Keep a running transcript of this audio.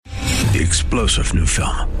The explosive new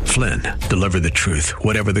film, Flynn, deliver the truth,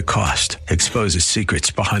 whatever the cost, exposes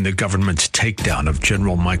secrets behind the government's takedown of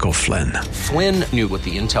General Michael Flynn. Flynn knew what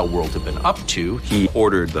the intel world had been up to. He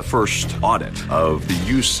ordered the first audit of the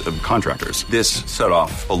use of contractors. This set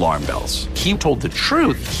off alarm bells. He told the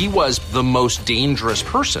truth. He was the most dangerous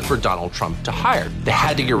person for Donald Trump to hire. They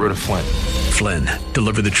had to get rid of Flynn. Flynn,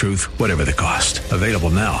 deliver the truth, whatever the cost. Available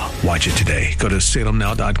now. Watch it today. Go to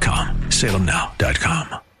salemnow.com.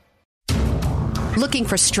 salemnow.com. Looking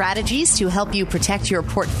for strategies to help you protect your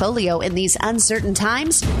portfolio in these uncertain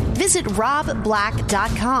times? Visit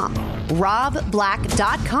robblack.com.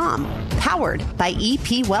 robblack.com, powered by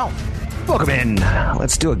EP Wealth. Welcome in.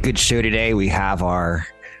 Let's do a good show today. We have our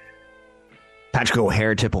Patrick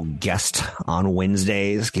O'Hare typical guest on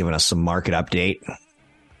Wednesdays, giving us some market update.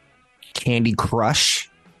 Candy Crush,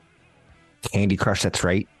 that's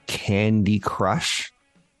right. Candy Crush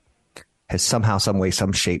has somehow, some way,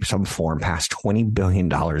 some shape, some form passed $20 billion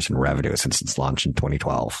in revenue since its launch in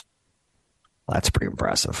 2012. Well, that's pretty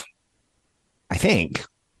impressive. I think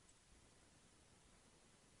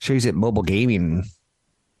shows that mobile gaming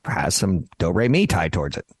has some do-re-mi tied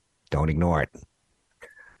towards it. Don't ignore it.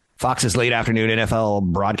 Fox's late afternoon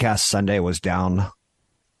NFL broadcast Sunday was down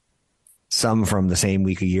some from the same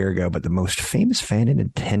week a year ago, but the most famous fan in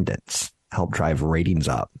attendance helped drive ratings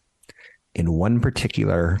up in one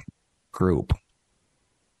particular group.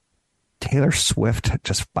 Taylor Swift,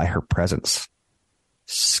 just by her presence,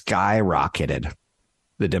 skyrocketed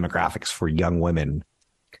the demographics for young women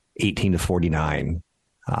 18 to 49,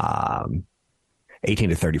 18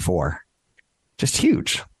 to 34. Just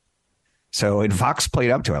huge. So, and Fox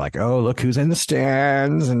played up to it like, oh, look who's in the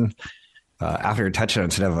stands. And after a touchdown,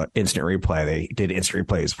 instead of an instant replay, they did instant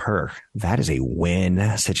replays of her. That is a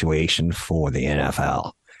win situation for the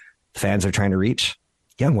NFL. Fans are trying to reach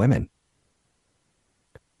young women.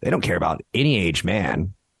 They don't care about any age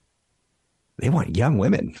man. They want young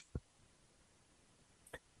women.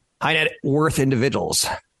 High net worth individuals.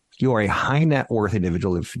 You are a high net worth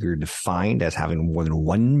individual if you're defined as having more than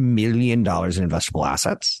 $1 million in investable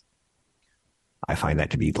assets. I find that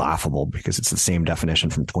to be laughable because it's the same definition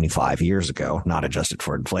from 25 years ago, not adjusted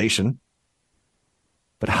for inflation.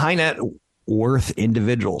 But high net worth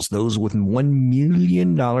individuals, those with $1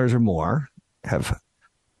 million or more, have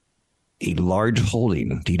a large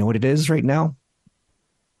holding. Do you know what it is right now?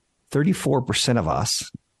 34% of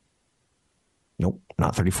us. Nope,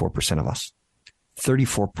 not 34% of us.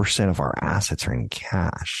 34% of our assets are in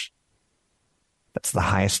cash. That's the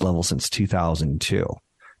highest level since 2002.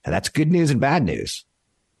 Now, that's good news and bad news.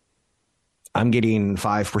 I'm getting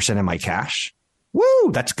 5% of my cash.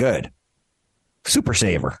 Woo, that's good. Super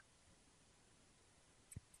saver.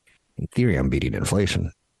 In theory, I'm beating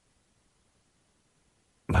inflation.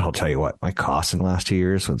 But I'll tell you what, my costs in the last 2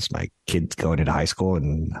 years, since my kids going into high school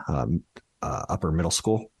and upper middle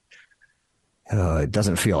school, it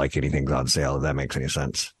doesn't feel like anything's on sale, if that makes any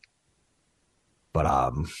sense.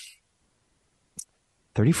 But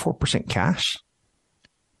 34% cash,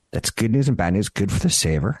 that's good news and bad news. Good for the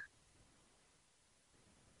saver.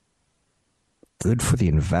 Good for the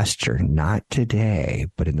investor, not today,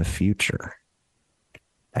 but in the future.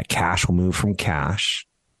 That cash will move from cash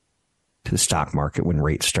to the stock market when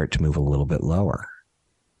rates start to move a little bit lower.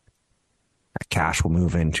 That cash will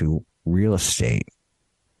move into real estate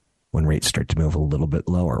when rates start to move a little bit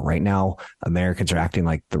lower. Right now, Americans are acting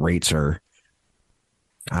like the rates are,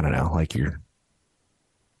 I don't know, like your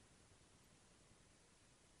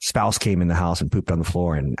spouse came in the house and pooped on the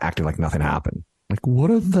floor and acted like nothing happened. Like,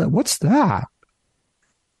 what's that?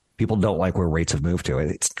 People don't like where rates have moved to.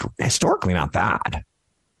 It's historically not bad.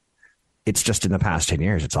 It's just in the past 10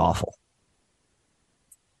 years, it's awful.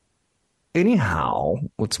 Anyhow,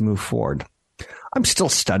 let's move forward. I'm still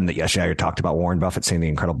stunned that yesterday I talked about Warren Buffett saying the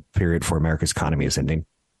incredible period for America's economy is ending.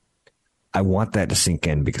 I want that to sink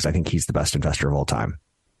in because I think he's the best investor of all time.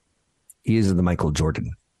 He is the Michael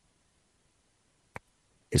Jordan.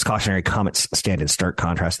 His cautionary comments stand in stark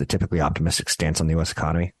contrast to the typically optimistic stance on the U.S.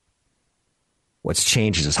 economy. What's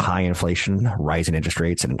changed is high inflation, rising interest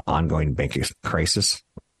rates, and an ongoing banking crisis.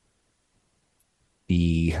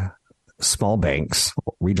 The small banks,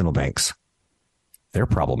 regional banks, they're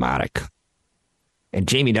problematic. And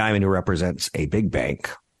Jamie Dimon, who represents a big bank,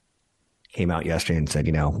 came out yesterday and said,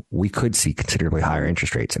 we could see considerably higher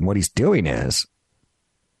interest rates. And what he's doing is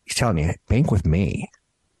he's telling you, bank with me.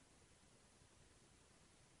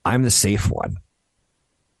 I'm the safe one.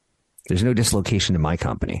 There's no dislocation in my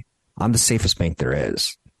company. I'm the safest bank there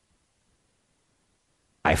is.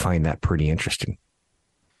 I find that pretty interesting.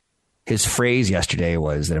 His phrase yesterday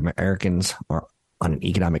was that Americans on an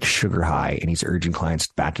economic sugar high, and he's urging clients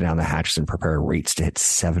to batten down the hatches and prepare rates to hit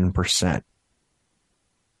 7%.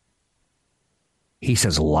 He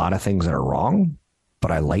says a lot of things that are wrong,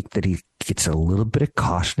 but I like that he gets a little bit of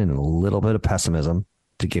caution and a little bit of pessimism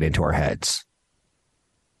to get into our heads.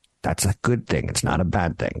 That's a good thing. It's not a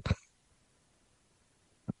bad thing.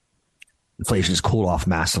 Inflation has cooled off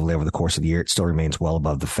massively over the course of the year. It still remains well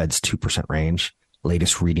above the Fed's 2% range.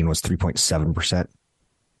 Latest reading was 3.7%.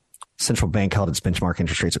 Central bank held its benchmark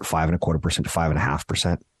interest rates at 5.25% to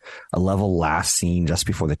 5.5%, a level last seen just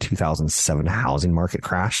before the 2007 housing market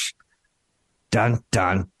crash. Dun,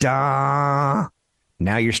 dun, dun.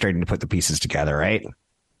 Now you're starting to put the pieces together, right?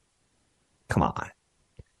 Come on.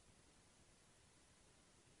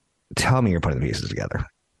 Tell me you're putting the pieces together.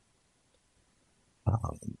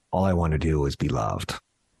 All I want to do is be loved.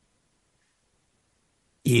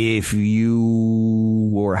 If you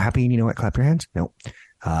were happy, you know what? Clap your hands. No.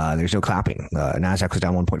 There's no clapping. NASDAQ was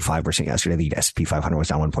down 1.5% yesterday. The S&P 500 was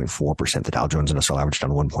down 1.4%. The Dow Jones Industrial Average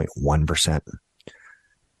down 1.1%.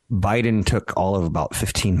 Biden took all of about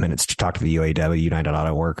 15 minutes to talk to the UAW, United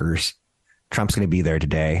Auto Workers. Trump's going to be there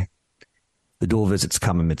today. The dual visits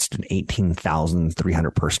come amidst an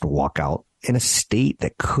 18,300 person walkout in a state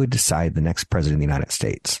that could decide the next president of the United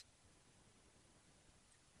States.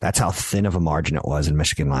 That's how thin of a margin it was in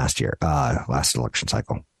Michigan last election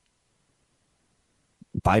cycle.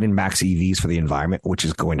 Biden backs EVs for the environment, which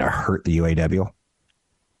is going to hurt the UAW.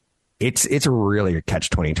 It's really a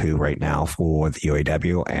catch-22 right now for the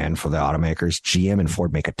UAW and for the automakers. GM and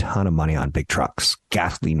Ford make a ton of money on big trucks,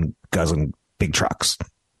 gasoline guzzling big trucks.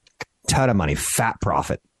 Ton of money, fat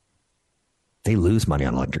profit. They lose money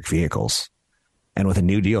on electric vehicles. And with a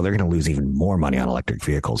new deal, they're going to lose even more money on electric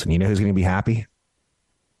vehicles. And you know who's going to be happy?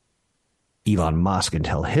 Elon Musk,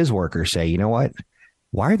 until his workers say, you know what?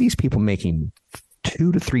 Why are these people making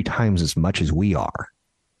 2 to 3 times as much as we are?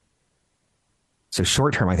 So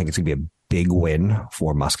short term, I think it's going to be a big win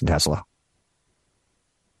for Musk and Tesla.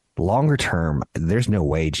 Longer term, there's no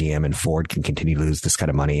way GM and Ford can continue to lose this kind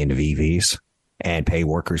of money into EVs and pay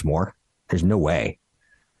workers more. There's no way.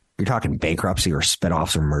 You're talking bankruptcy or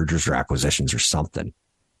spinoffs or mergers or acquisitions or something.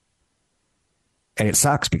 And it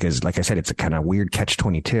sucks because, like I said, it's a kind of weird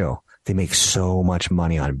catch-22. They make so much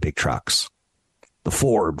money on big trucks. The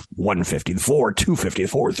Ford 150, the Ford 250, the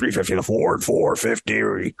Ford 350, the Ford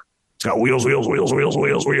 450. It's got wheels.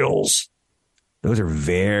 Those are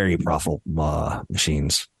very profitable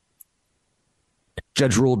machines.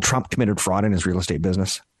 Judge ruled Trump committed fraud in his real estate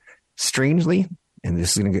business. Strangely, and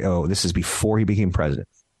this is before he became president.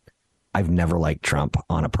 I've never liked Trump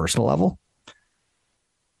on a personal level.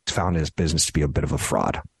 Found his business to be a bit of a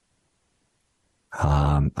fraud.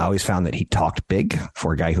 I always found that he talked big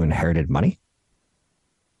for a guy who inherited money.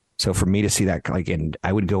 So for me to see that, and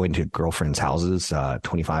I would go into girlfriends' houses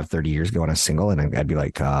 25, 30 years ago when I was single, and I'd be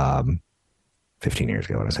like, 15 years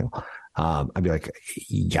ago when I was single, I'd be like,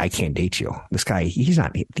 I can't date you. This guy, he's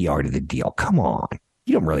not the art of the deal. Come on.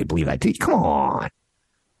 You don't really believe that, do you? Come on.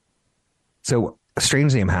 So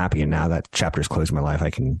strangely, I'm happy. And now that chapter's closed in my life, I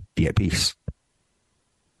can be at peace.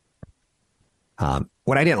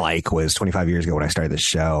 What I didn't like was 25 years ago when I started this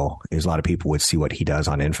show, is a lot of people would see what he does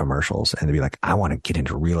on infomercials and they'd be like, I want to get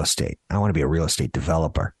into real estate. I want to be a real estate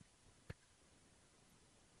developer.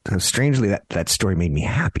 So strangely, that story made me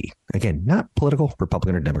happy. Again, not political,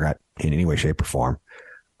 Republican or Democrat in any way, shape, or form.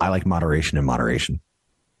 I like moderation and moderation.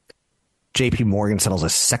 JP Morgan settles a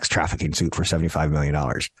sex trafficking suit for $75 million.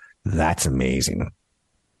 That's amazing.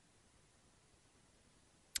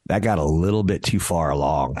 That got a little bit too far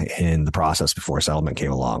along in the process before a settlement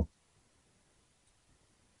came along.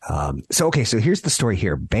 So here's the story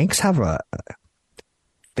here. Banks have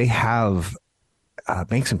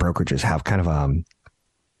banks and brokerages have kind of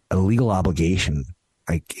a legal obligation.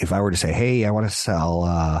 Like if I were to say, hey, I want to sell,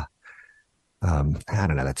 I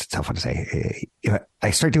don't know, that's a tough one to say. If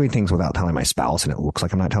I start doing things without telling my spouse and it looks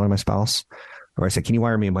like I'm not telling my spouse, or I say, can you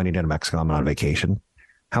wire me money down to Mexico? I'm on vacation.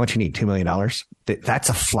 How much you need? $2 million? That's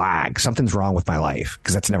a flag. Something's wrong with my life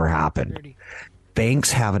because that's never happened. Banks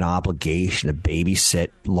have an obligation to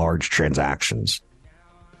babysit large transactions.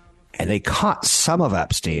 And they caught some of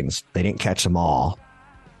Epstein's. They didn't catch them all.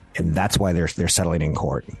 And that's why they're settling in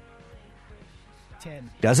court.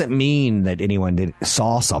 Doesn't mean that anyone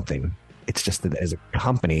saw something. It's just that as a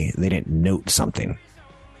company, they didn't note something.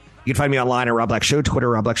 You can find me online at Rob Black Show,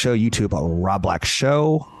 Twitter, Rob Black Show, YouTube, Rob Black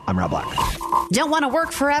Show. I'm Rob Black. Don't want to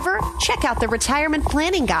work forever? Check out the Retirement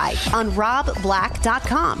Planning Guide on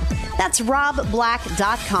robblack.com. That's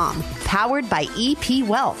robblack.com, powered by EP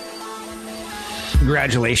Wealth.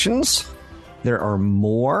 Congratulations. There are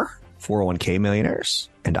more 401k millionaires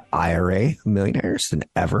and IRA millionaires than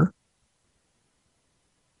ever.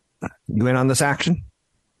 You in on this action?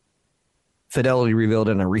 Fidelity revealed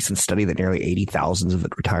in a recent study that nearly 80,000 of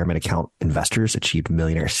retirement account investors achieved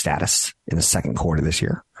millionaire status in the second quarter this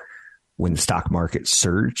year, when the stock market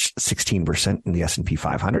surged 16% in the S&P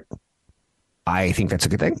 500. I think that's a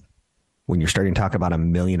good thing. When you're starting to talk about $1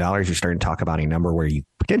 million, you're starting to talk about a number where you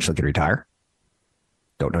potentially could retire.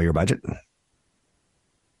 Don't know your budget.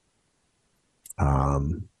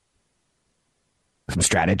 Some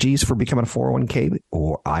strategies for becoming a 401k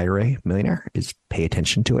or IRA millionaire is pay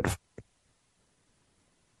attention to it.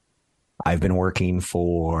 I've been working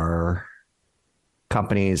for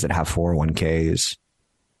companies that have 401ks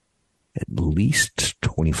at least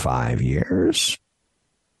 25 years,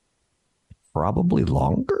 probably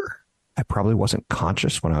longer. I probably wasn't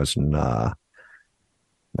conscious when I was in my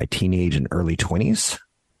teenage and early 20s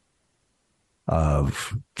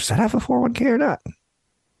of, does that have a 401k or not?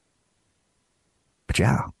 But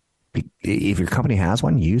yeah, if your company has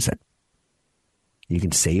one, use it. You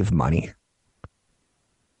can save money.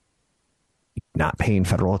 Not paying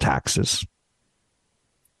federal taxes.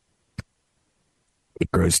 It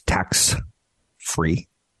grows tax free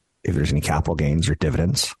if there's any capital gains or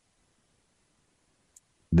dividends.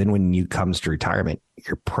 Then when you comes to retirement,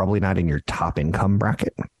 you're probably not in your top income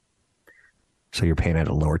bracket. So you're paying at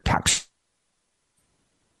a lower tax.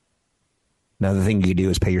 Another thing you can do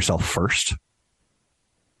is pay yourself first.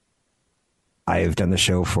 I've done the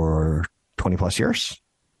show for 20 plus years.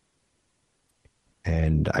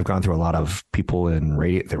 And I've gone through a lot of people in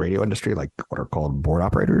the radio industry, like what are called board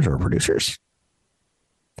operators or producers.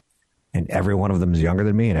 And every one of them is younger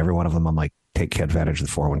than me. And every one of them, I'm like, take advantage of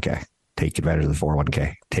the 401k. Take advantage of the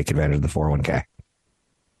 401k. Take advantage of the 401k.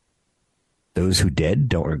 Those who did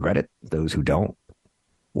don't regret it. Those who don't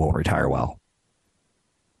won't retire well.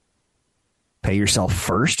 Pay yourself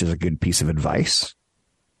first is a good piece of advice.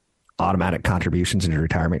 Automatic contributions into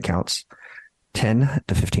retirement accounts, 10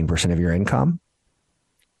 to 15% of your income,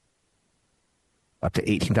 up to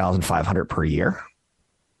 $18,500 per year.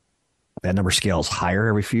 That number scales higher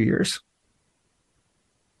every few years.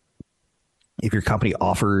 If your company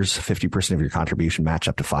offers 50% of your contribution match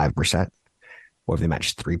up to 5%, or if they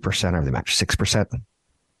match 3%, or if they match 6%,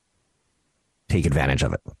 take advantage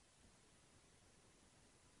of it.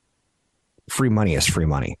 Free money is free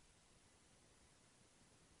money.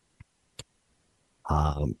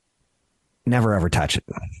 Never ever touch it.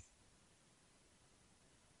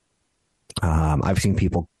 I've seen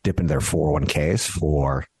people dip into their 401ks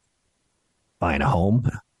for buying a home,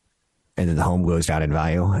 and then the home goes down in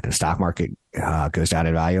value, and the stock market goes down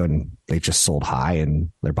in value, and they just sold high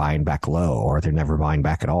and they're buying back low, or they're never buying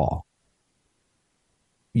back at all.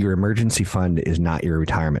 Your emergency fund is not your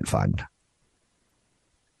retirement fund.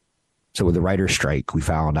 So with the writer's strike, we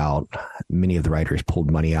found out many of the writers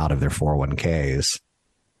pulled money out of their 401ks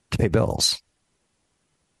to pay bills.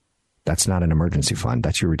 That's not an emergency fund.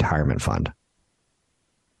 That's your retirement fund.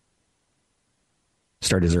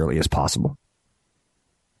 Start as early as possible.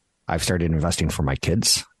 I've started investing for my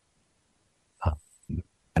kids.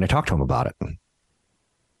 And I talked to them about it.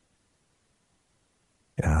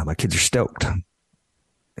 My kids are stoked.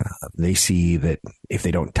 They see that if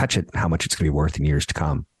they don't touch it, how much it's going to be worth in years to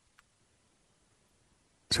come.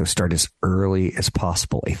 So start as early as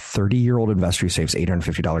possible. A 30-year-old investor who saves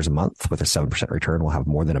 $850 a month with a 7% return will have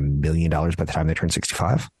more than $1 million by the time they turn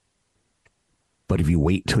 65. But if you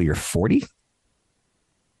wait till you're 40,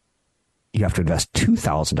 you have to invest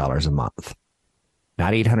 $2,000 a month.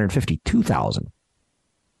 Not $850, $2,000.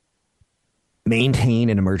 Maintain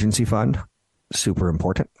an emergency fund. Super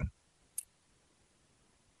important.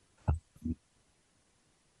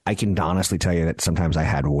 I can honestly tell you that sometimes I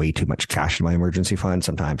had way too much cash in my emergency fund.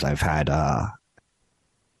 Sometimes I've had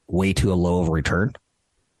way too low of a return.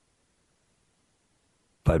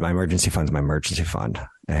 But my emergency fund is my emergency fund.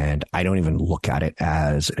 And I don't even look at it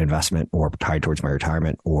as an investment or tied towards my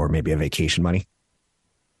retirement or maybe a vacation money.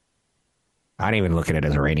 I don't even look at it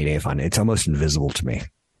as a rainy day fund. It's almost invisible to me.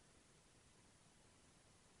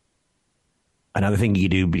 Another thing you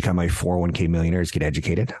do to become a 401k millionaire is get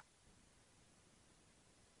educated.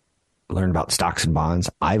 Learn about stocks and bonds.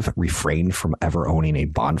 I've refrained from ever owning a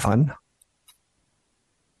bond fund.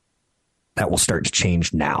 That will start to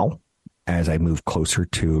change now as I move closer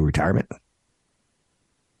to retirement.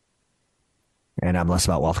 And I'm less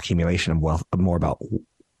about wealth accumulation. I'm more about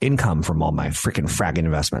income from all my freaking fragging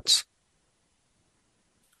investments.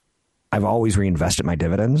 I've always reinvested my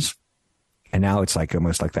dividends. And now it's like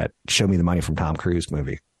almost like that Show Me the Money from Tom Cruise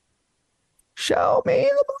movie. Show me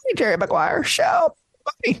the money, Jerry Maguire. Show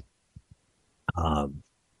me the money.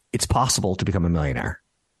 it's possible to become a millionaire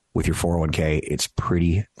with your 401k. It's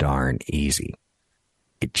pretty darn easy.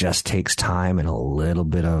 It just takes time and a little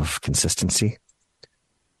bit of consistency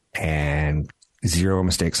and zero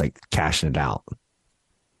mistakes like cashing it out.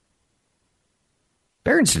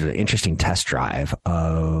 Barron's did an interesting test drive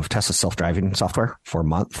of Tesla's self-driving software for a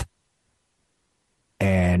month,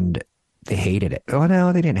 and they hated it. Oh,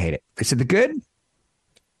 no, they didn't hate it. They said the good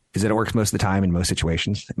is that it works most of the time in most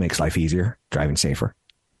situations. It makes life easier, driving safer.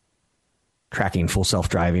 Tracking full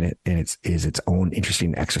self-driving is its own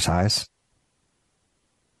interesting exercise.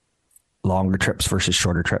 Longer trips versus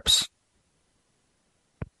shorter trips.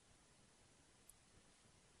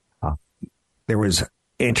 There was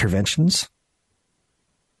interventions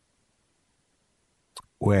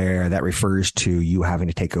where that refers to you having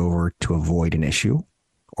to take over to avoid an issue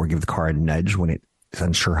or give the car a nudge when it is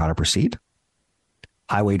unsure how to proceed.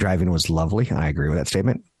 Highway driving was lovely, and I agree with that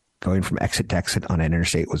statement. Going from exit to exit on an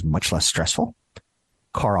interstate was much less stressful.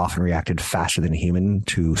 Car often reacted faster than a human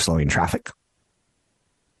to slowing traffic.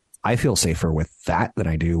 I feel safer with that than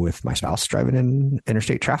I do with my spouse driving in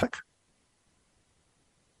interstate traffic.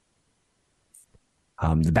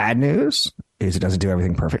 The bad news is it doesn't do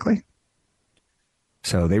everything perfectly.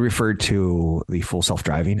 So they referred to the full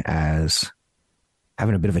self-driving as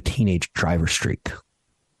having a bit of a teenage driver streak.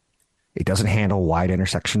 It doesn't handle wide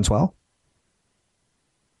intersections well.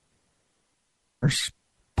 There's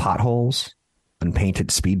potholes, unpainted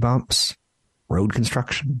speed bumps, road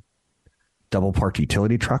construction, double parked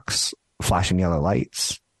utility trucks, flashing yellow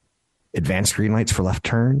lights, advanced green lights for left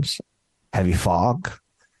turns, heavy fog,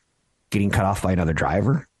 getting cut off by another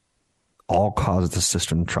driver, all cause the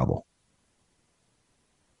system trouble.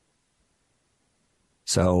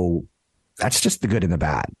 So that's just the good and the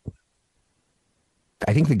bad.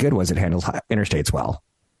 I think the good was it handles interstates well.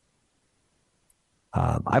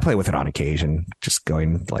 I play with it on occasion, just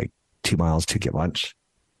going like 2 miles to get lunch.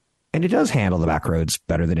 And it does handle the back roads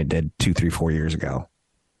better than it did 2, 3, 4 years ago.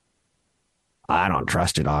 I don't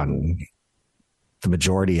trust it on the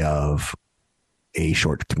majority of a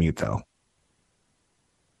short commute, though.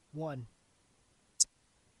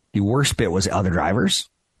 The worst bit was other drivers.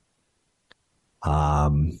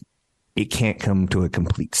 It can't come to a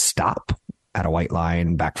complete stop at a white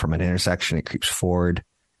line back from an intersection. It creeps forward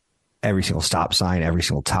every single stop sign, every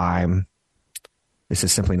single time. This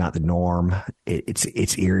is simply not the norm.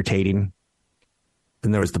 It's irritating.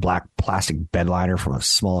 Then there was the black plastic bed liner from a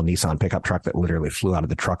small Nissan pickup truck that literally flew out of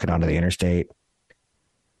the truck and onto the interstate.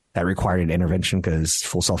 That required an intervention because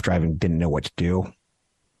full self-driving didn't know what to do.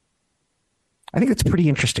 I think it's pretty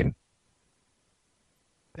interesting.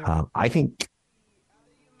 I think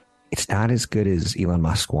it's not as good as Elon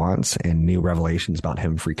Musk wants, and new revelations about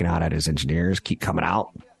him freaking out at his engineers keep coming out.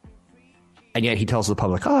 And yet he tells the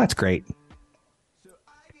public, oh, it's great.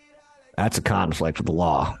 That's a conflict with the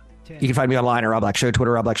law. You can find me online at Rob Black Show,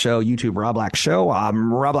 Twitter, Rob Black Show, YouTube, Rob Black Show.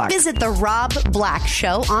 I'm Rob Black. Visit the Rob Black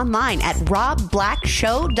Show online at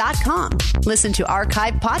robblackshow.com. Listen to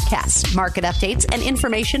archived podcasts, market updates, and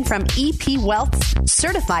information from EP Wealth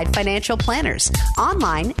certified financial planners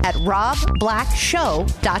online at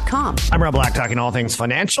robblackshow.com. I'm Rob Black, talking all things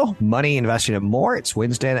financial, money, investing, and more. It's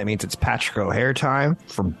Wednesday. That means it's Patrick O'Hare time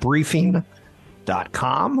from Briefing.com,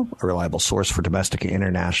 a reliable source for domestic and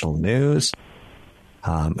international news.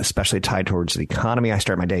 Especially tied towards the economy. I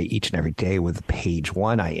start my day each and every day with page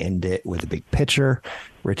one. I end it with a big picture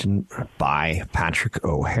written by Patrick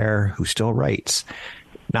O'Hare, who still writes.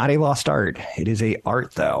 Not a lost art. It is a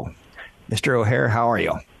art, though. Mr. O'Hare, how are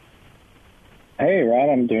you? Hey, Rod,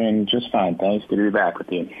 I'm doing just fine. Thanks. Good to be back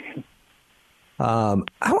with you. I want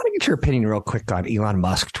to get your opinion real quick on Elon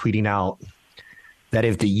Musk tweeting out that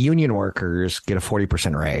if the union workers get a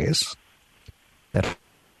 40% raise, that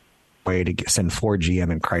way to send Ford,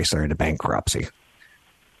 GM, and Chrysler into bankruptcy.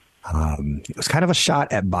 It was kind of a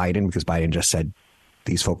shot at Biden because Biden just said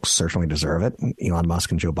these folks certainly deserve it. Elon Musk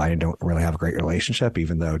and Joe Biden don't really have a great relationship,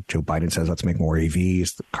 even though Joe Biden says let's make more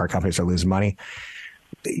EVs. The car companies are losing money.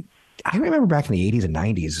 I remember back in the 80s and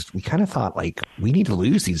 90s, we kind of thought like we need to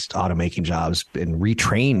lose these automaking jobs and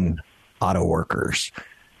retrain auto workers,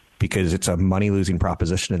 because it's a money-losing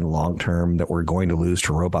proposition in the long term that we're going to lose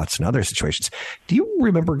to robots in other situations. Do you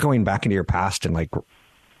remember going back into your past and like,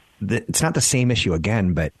 it's not the same issue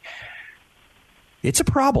again, but it's a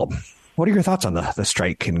problem. What are your thoughts on the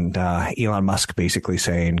strike and Elon Musk basically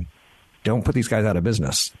saying, don't put these guys out of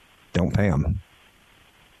business. Don't pay them.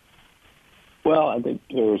 Well, I think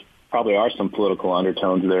there's probably are some political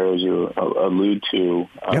undertones there, as you allude to,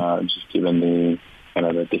 just given the kind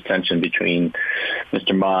of the tension between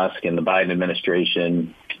Mr. Musk and the Biden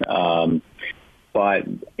administration. But,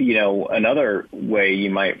 you know, another way you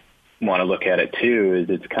might want to look at it too is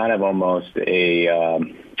it's kind of almost a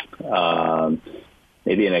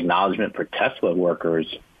maybe an acknowledgement for Tesla workers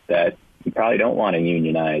that you probably don't want to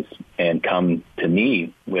unionize and come to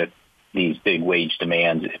me with these big wage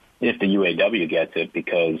demands if the UAW gets it,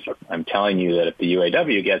 because I'm telling you that if the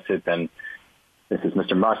UAW gets it, then this is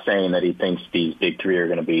Mr. Musk saying that he thinks these big three are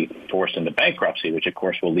going to be forced into bankruptcy, which of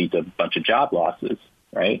course will lead to a bunch of job losses,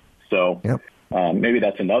 right? So maybe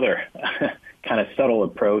that's another kind of subtle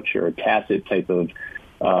approach or tacit type of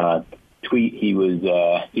tweet he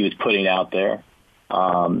was putting out there.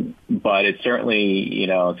 But it certainly,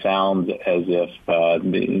 sounds as if the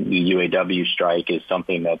UAW strike is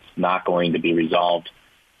something that's not going to be resolved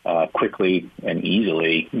quickly and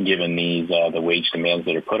easily, given these the wage demands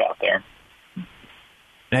that are put out there.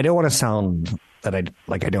 And I don't want to sound that I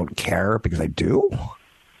don't care, because I do.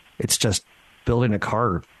 It's just building a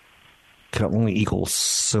car can only equal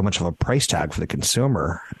so much of a price tag for the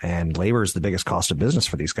consumer, and labor is the biggest cost of business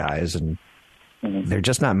for these guys, and they're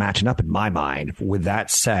just not matching up in my mind. With that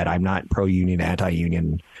said, I'm not pro-union,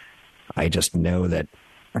 anti-union. I just know that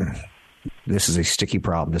this is a sticky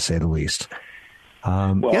problem, to say the least.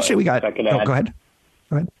 Yesterday we got. Go ahead.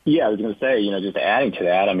 Yeah, I was going to say, just adding to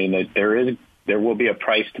that, I mean, there will be a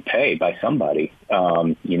price to pay by somebody.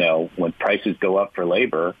 When prices go up for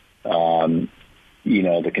labor,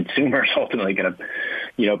 the consumer is ultimately going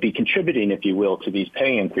to, be contributing, if you will, to these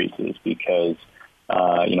pay increases, because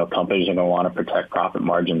companies are going to want to protect profit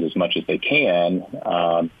margins as much as they can.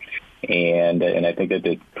 And I think that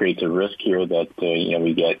it creates a risk here that,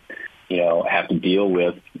 we get, have to deal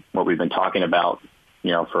with what we've been talking about,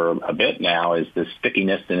 for a bit now, is the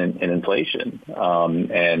stickiness in inflation.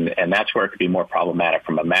 And that's where it could be more problematic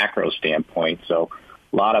from a macro standpoint. So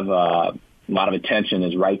a lot of attention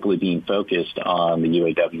is rightfully being focused on the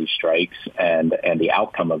UAW strikes and the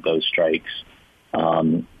outcome of those strikes.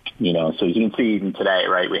 So as you can see even today,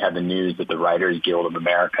 right, we had the news that the Writers Guild of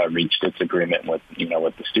America reached its agreement with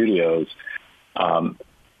the studios.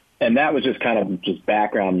 And that was just kind of just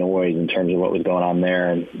background noise in terms of what was going on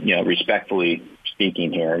there. And, respectfully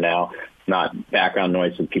speaking here now, not background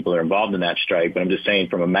noise of people that are involved in that strike, but I'm just saying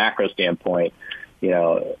from a macro standpoint,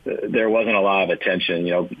 there wasn't a lot of attention.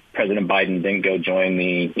 President Biden didn't go join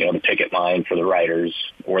the picket line for the writers,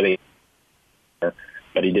 but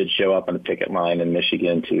he did show up on the picket line in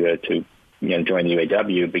Michigan to join the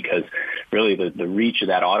UAW, because really the reach of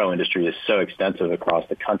that auto industry is so extensive across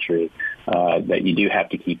the country that you do have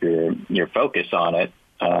to keep your focus on it,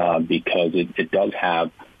 because it does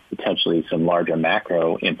have potentially some larger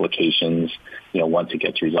macro implications, once it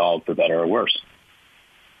gets resolved, for better or worse.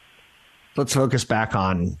 Let's focus back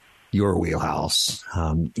on your wheelhouse,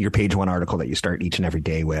 your Page One article that you start each and every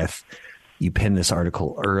day with. You pin this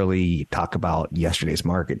article early, talk about yesterday's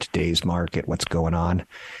market, today's market, what's going on.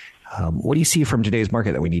 What do you see from today's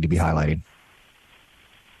market that we need to be highlighting?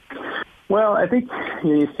 Well, I think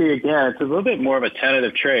you see, again, it's a little bit more of a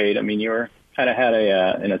tentative trade. I mean, you kind of had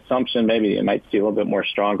an assumption maybe you might see a little bit more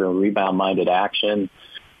stronger rebound-minded action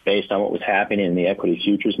based on what was happening in the equity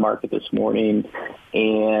futures market this morning.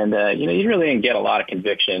 And, you really didn't get a lot of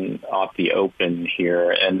conviction off the open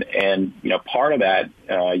here. And part of that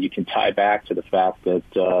you can tie back to the fact that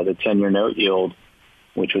the 10-year note yield,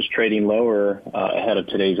 which was trading lower ahead of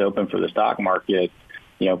today's open for the stock market,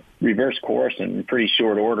 reversed course in pretty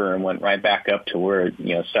short order and went right back up to where it,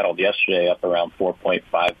 settled yesterday, up around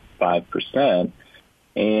 4.55%.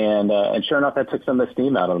 And sure enough, that took some of the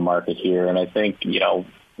steam out of the market here. And I think,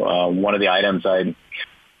 one of the items I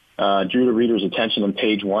drew the reader's attention on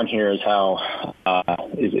Page One here is how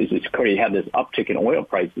it's Cody had this uptick in oil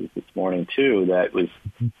prices this morning too. That was,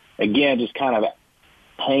 again, just kind of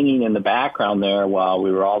hanging in the background there while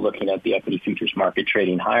we were all looking at the equity futures market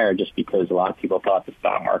trading higher, just because a lot of people thought the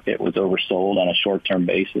stock market was oversold on a short-term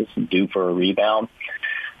basis and due for a rebound.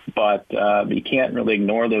 But you can't really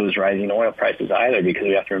ignore those rising oil prices either, because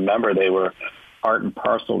we have to remember they were part and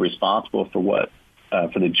parcel responsible for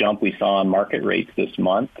for the jump we saw in market rates this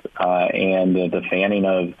month, and the fanning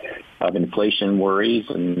of inflation worries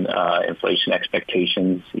and inflation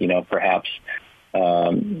expectations, perhaps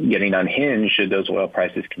getting unhinged should those oil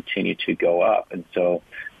prices continue to go up. And so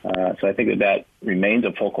I think that remains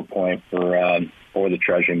a focal point for the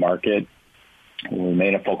Treasury market. It will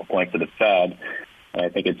remain a focal point for the Fed. And I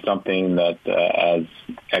think it's something that as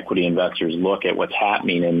equity investors look at what's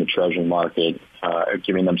happening in the Treasury market,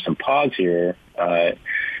 giving them some pause here,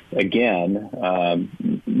 again,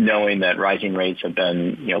 knowing that rising rates have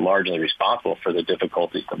been largely responsible for the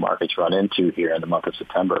difficulties the markets run into here in the month of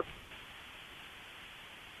September.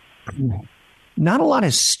 Not a lot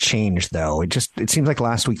has changed, though. It seems like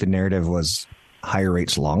last week the narrative was higher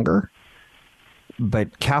rates longer.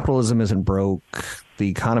 But capitalism isn't broke. The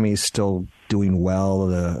economy is still doing well.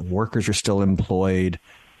 The workers are still employed.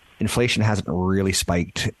 Inflation hasn't really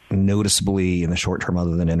spiked noticeably in the short term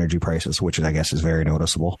other than energy prices, which I guess is very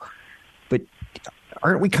noticeable. But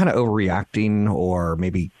aren't we kind of overreacting or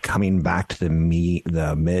maybe coming back to the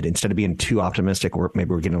mid instead of being too optimistic, or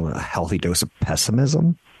maybe we're getting a healthy dose of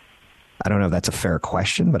pessimism? I don't know if that's a fair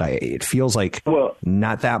question, but it feels like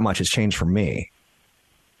not that much has changed for me.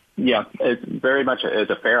 Yeah, it's very much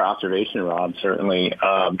a fair observation, Rob, certainly.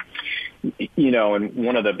 And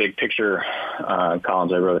one of the big picture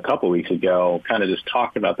columns I wrote a couple of weeks ago kind of just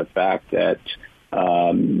talked about the fact that,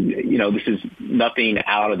 this is nothing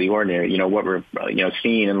out of the ordinary. What we're,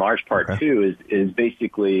 seeing in large part, too, is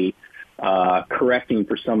basically correcting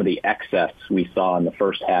for some of the excess we saw in the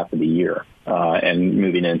first half of the year and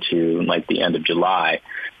moving into, like, the end of July,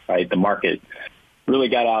 right? The market really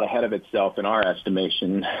got out ahead of itself in our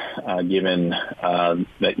estimation, given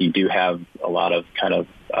that you do have a lot of kind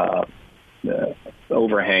of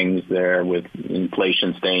overhangs there with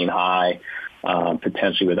inflation staying high,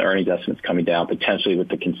 potentially with earnings estimates coming down, potentially with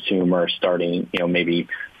the consumer starting, maybe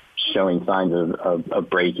showing signs of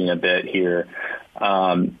breaking a bit here.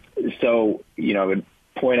 So, I would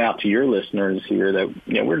point out to your listeners here that,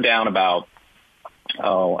 we're down about,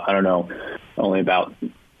 only about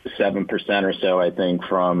 7% or so, I think,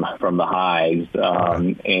 from the highs.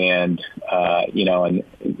 And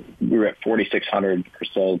we were at 4,600 or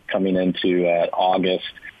so coming into August.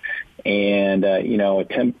 And,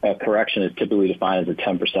 a correction is typically defined as a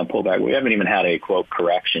 10% pullback. We haven't even had a, quote,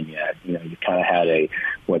 correction yet. You kind of had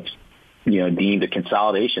what's deemed a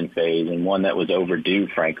consolidation phase, and one that was overdue,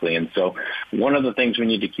 frankly. And so one of the things we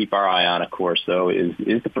need to keep our eye on, of course, though, is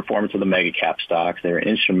the performance of the mega cap stocks. They're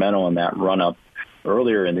instrumental in that run-up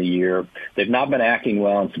earlier in the year. They've not been acting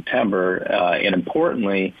well in September. And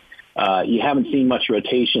importantly, you haven't seen much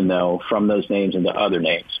rotation, though, from those names into other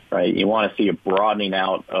names, right? You want to see a broadening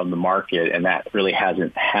out of the market, and that really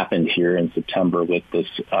hasn't happened here in September with this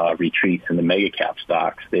retreat in the mega cap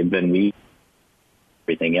stocks. They've been weak,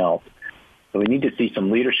 everything else. So we need to see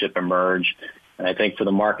some leadership emerge. And I think for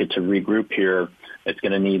the market to regroup here, it's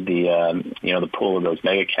going to need the pull of those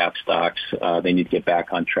mega cap stocks. They need to get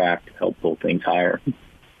back on track to help pull things higher.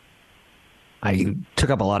 I took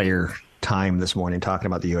up a lot of your time this morning talking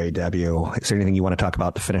about the UAW. Is there anything you want to talk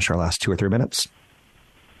about to finish our last 2 or 3 minutes?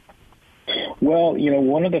 Well,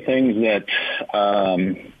 one of the things that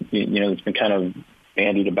it's been kind of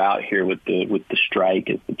bandied about here with the strike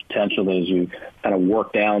is the potential that as you kind of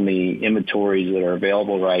work down the inventories that are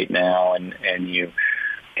available right now and you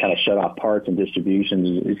kind of shut off parts and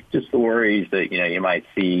distributions, it's just the worries that you might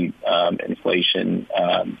see inflation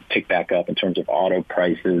pick back up in terms of auto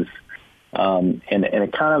prices, and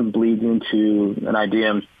it kind of bleeds into an idea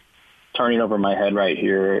I'm turning over my head right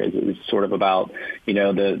here. It's sort of about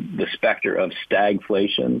the specter of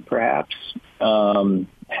stagflation perhaps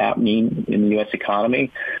happening in the U.S. economy.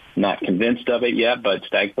 Not convinced of it yet, but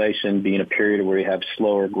stagflation being a period where you have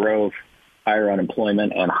slower growth, higher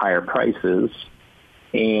unemployment, and higher prices.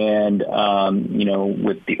 And,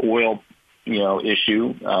 with the oil,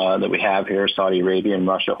 issue that we have here, Saudi Arabia and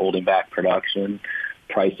Russia holding back production,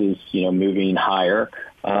 prices, moving higher,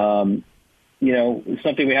 something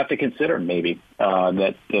we have to consider maybe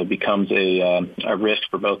that becomes a risk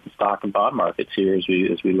for both the stock and bond markets here as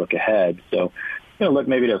we look ahead. So, look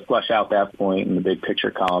maybe to flesh out that point in the big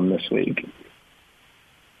picture column this week.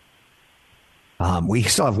 We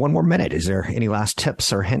still have 1 more minute. Is there any last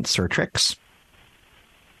tips or hints or tricks?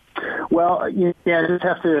 Well, just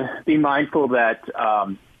have to be mindful that,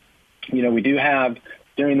 we do have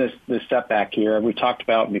during this setback here, we talked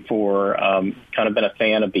about before, kind of been a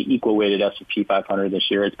fan of the equal weighted S&P 500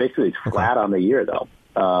 this year. It's basically flat on the year, though.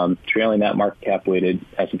 Trailing that market cap weighted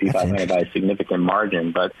S&P 500 by a significant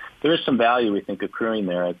margin. But there is some value, we think, accruing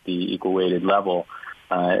there at the equal weighted level,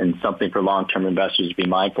 and something for long-term investors to be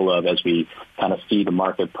mindful of as we kind of see the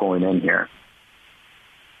market pulling in here.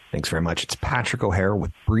 Thanks very much. It's Patrick O'Hare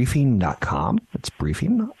with Briefing.com. It's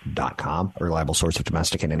Briefing.com, a reliable source of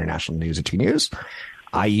domestic and international news that you can use.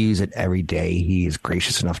 I use it every day. He is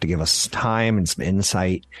gracious enough to give us time and some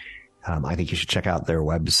insight. I think you should check out their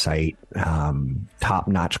website,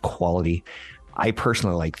 top-notch quality. I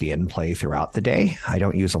personally like the in play throughout the day. I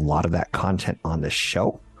don't use a lot of that content on this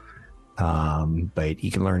show, but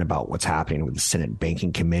you can learn about what's happening with the Senate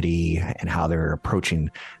Banking Committee and how they're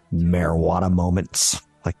approaching marijuana moments.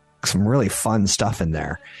 Like some really fun stuff in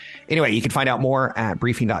there. Anyway, you can find out more at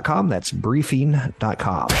Briefing.com. That's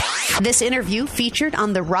Briefing.com. This interview featured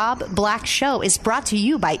on The Rob Black Show is brought to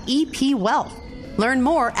you by EP Wealth. Learn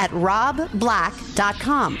more at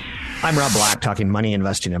robblack.com. I'm Rob Black, talking money,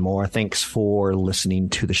 investing, and more. Thanks for listening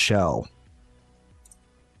to the show.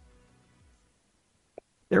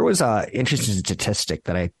 There was an interesting statistic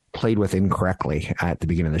that I played with incorrectly at the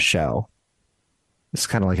beginning of the show. It's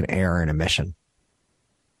kind of like an error and omission.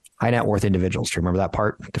 High net worth individuals, do you remember that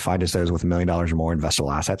part? Defined as those with $1 million or more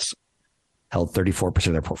investable assets, held 34%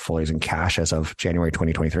 of their portfolios in cash as of January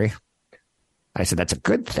 2023. I said that's a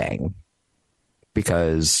good thing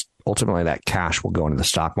because ultimately that cash will go into the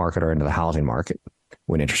stock market or into the housing market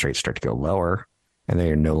when interest rates start to go lower, and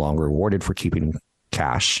they are no longer rewarded for keeping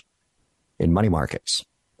cash in money markets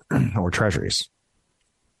or treasuries.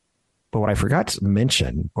 But what I forgot to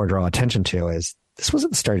mention or draw attention to is this was at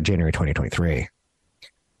the start of January 2023.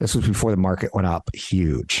 This was before the market went up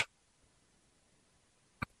huge.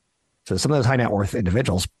 So some of those high net worth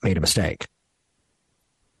individuals made a mistake.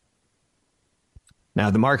 Now,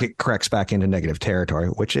 the market corrects back into negative territory,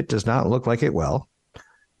 which it does not look like it will.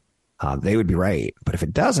 They would be right. But if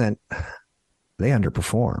it doesn't, they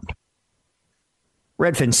underperformed.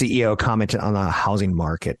 Redfin CEO commented on the housing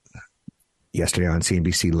market yesterday on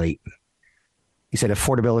CNBC late. He said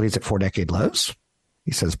affordability is at 4-decade lows.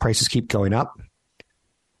 He says prices keep going up.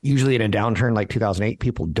 Usually in a downturn like 2008,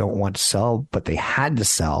 people don't want to sell, but they had to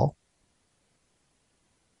sell.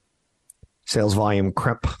 Sales volume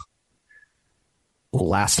crimp will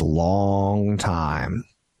last a long time.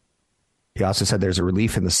 He also said there's a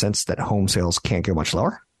relief in the sense that home sales can't go much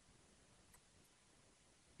lower.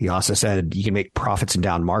 He also said you can make profits in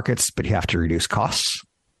down markets, but you have to reduce costs.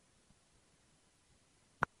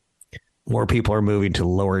 More people are moving to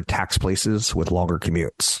lower tax places with longer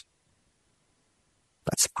commutes.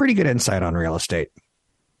 That's pretty good insight on real estate.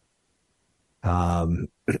 I'm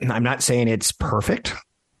not saying it's perfect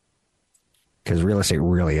because real estate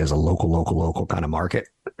really is a local kind of market.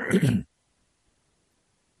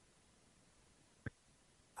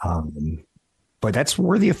 But that's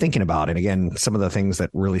worthy of thinking about. And again, some of the things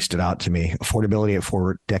that really stood out to me, affordability at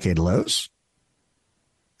 4-decade lows.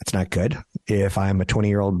 That's not good. If I'm a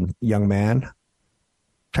 20-year-old young man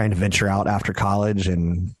trying to venture out after college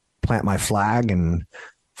and plant my flag and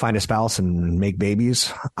find a spouse and make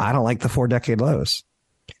babies, I don't like the 4-decade lows.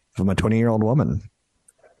 If I'm a 20-year-old woman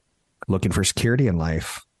looking for security in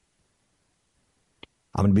life,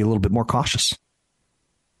 I'm going to be a little bit more cautious.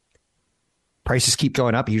 Prices keep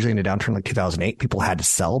going up. Usually in a downturn like 2008, people had to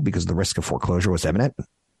sell because the risk of foreclosure was imminent.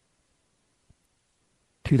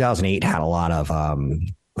 2008 had a lot of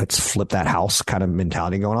let's flip that house kind of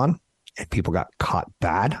mentality going on, and people got caught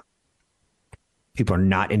bad. People are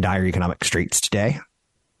not in dire economic straits today.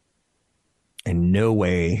 In no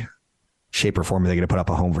way, shape, or form are they going to put up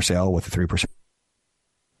a home for sale with a 3%.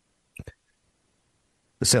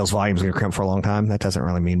 The sales volume is going to crimp for a long time. That doesn't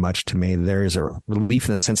really mean much to me. There's a relief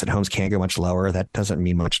in the sense that homes can't go much lower. That doesn't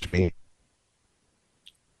mean much to me.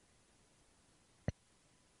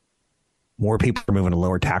 More people are moving to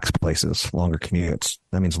lower tax places, longer commutes.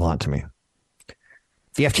 That means a lot to me.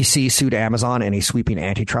 The FTC sued Amazon in a sweeping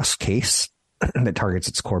antitrust case that targets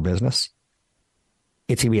its core business.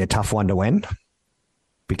 It's going to be a tough one to win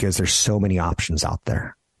because there's so many options out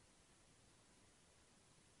there.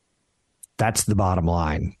 That's the bottom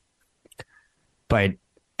line. But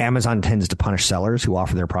Amazon tends to punish sellers who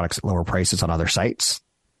offer their products at lower prices on other sites.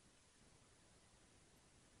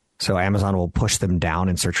 So Amazon will push them down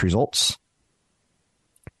in search results.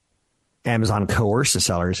 Amazon coerces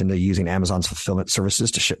sellers into using Amazon's fulfillment services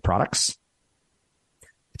to ship products.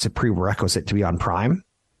 It's a prerequisite to be on Prime.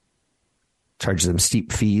 Charges them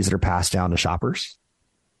steep fees that are passed down to shoppers.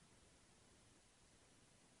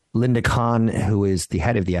 Linda Khan, who is the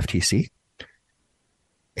head of the FTC,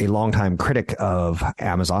 a longtime critic of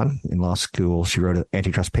Amazon in law school, she wrote an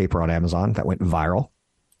antitrust paper on Amazon that went viral.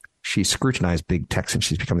 She scrutinized big tech since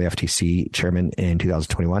she's become the FTC chairman in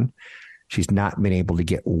 2021. She's not been able to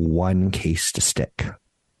get one case to stick.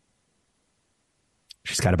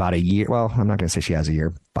 She's got about a year. Well, I'm not going to say she has a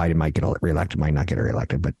year. Biden might get reelected, might not get her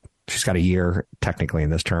reelected, but she's got a year technically in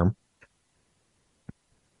this term.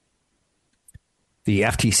 The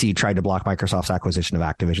FTC tried to block Microsoft's acquisition of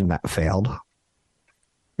Activision. That failed.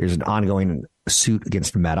 There's an ongoing suit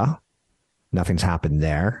against Meta. Nothing's happened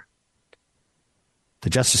there. The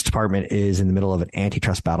Justice Department is in the middle of an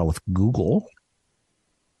antitrust battle with Google.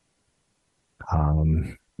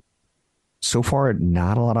 So far,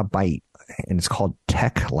 not a lot of bite, and it's called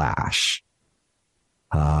Techlash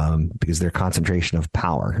because their concentration of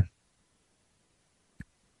power.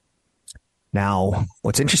 Now,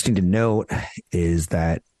 what's interesting to note is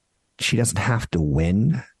that she doesn't have to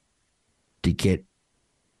win to get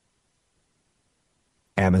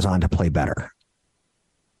Amazon to play better.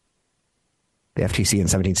 The FTC in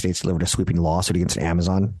 17 states delivered a sweeping lawsuit against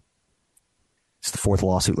Amazon. It's the fourth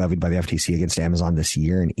lawsuit levied by the FTC against Amazon this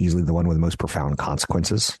year, and easily the one with the most profound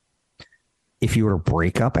consequences. If you were to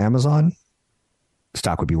break up Amazon, the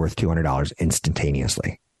stock would be worth $200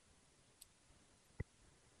 instantaneously.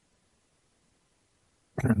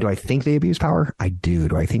 Do I think they abuse power? I do.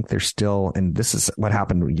 Do I think they're still, and this is what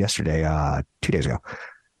happened yesterday, 2 days ago.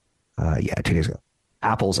 2 days ago.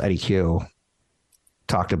 Apple's Eddie Q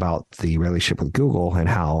talked about the relationship with Google and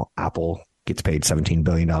how Apple gets paid $17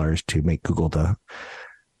 billion to make Google the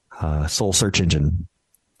sole search engine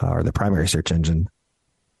or the primary search engine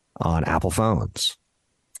on Apple phones.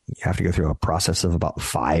 You have to go through a process of about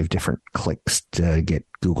 5 different clicks to get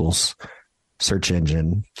Google's search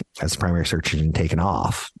engine as the primary search engine taken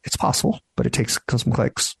off. It's possible, but it takes some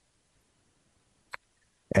clicks.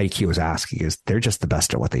 Eddie Q was asking, they're just the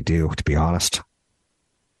best at what they do, to be honest.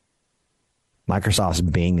 Microsoft's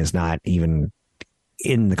Bing is not even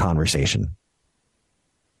in the conversation.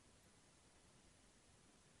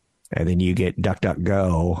 And then you get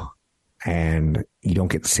DuckDuckGo and you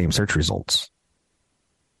don't get the same search results.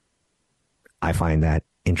 I find that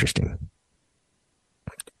interesting.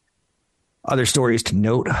 Other stories to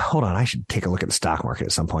note. Hold on, I should take a look at the stock market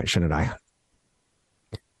at some point, shouldn't I?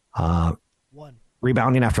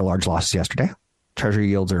 Rebounding after large losses yesterday. Treasury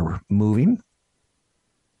yields are moving,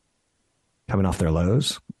 coming off their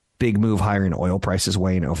lows. Big move higher in oil prices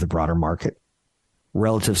weighing over the broader market.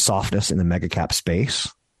 Relative softness in the mega cap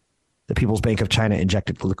space. The People's Bank of China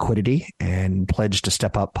injected liquidity and pledged to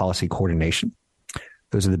step up policy coordination.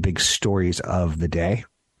 Those are the big stories of the day.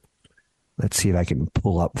 Let's see if I can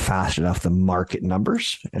pull up fast enough the market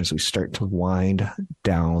numbers as we start to wind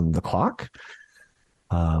down the clock.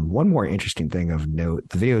 One more interesting thing of note,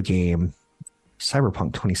 the video game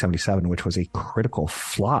Cyberpunk 2077, which was a critical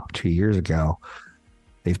flop 2 years ago.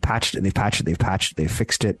 They've patched it, they've fixed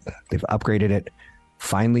it, they've upgraded it,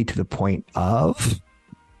 finally to the point of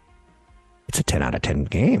it's a 10 out of 10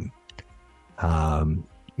 game.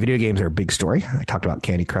 Video games are a big story. I talked about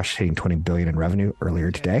Candy Crush hitting $20 billion in revenue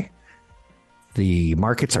earlier today. The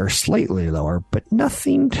markets are slightly lower, but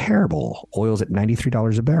nothing terrible. Oil's at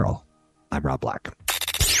 $93 a barrel. I'm Rob Black.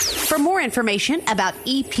 For more information about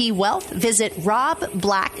EP Wealth, visit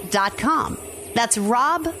robblack.com. That's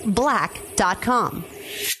robblack.com.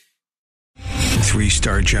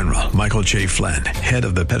 3-star General Michael J. Flynn, head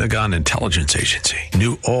of the Pentagon Intelligence Agency,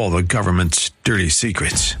 knew all the government's dirty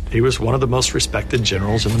secrets. He was one of the most respected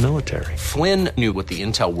generals in the military. Flynn knew what the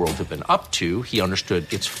intel world had been up to. He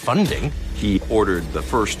understood its funding. He ordered the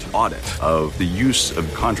first audit of the use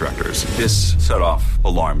of contractors. This set off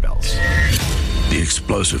alarm bells. The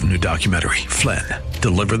explosive new documentary, Flynn,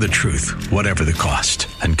 Deliver the Truth, Whatever the Cost,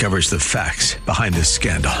 uncovers the facts behind this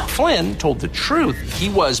scandal. Flynn told the truth. He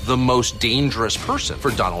was the most dangerous person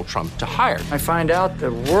for Donald Trump to hire. I find out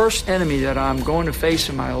the worst enemy that I'm going to face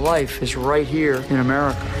in my life is right here in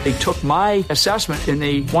America. They took my assessment and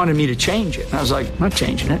they wanted me to change it. And I was like, I'm not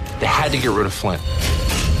changing it. They had to get rid of Flynn.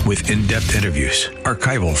 With in-depth interviews,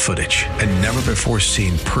 archival footage, and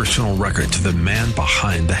never-before-seen personal records of the man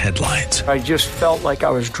behind the headlines. I just felt like I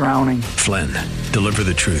was drowning. Flynn, Deliver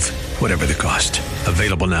the Truth, Whatever the Cost.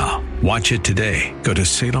 Available now. Watch it today. Go to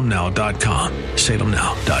salemnow.com.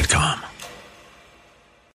 salemnow.com.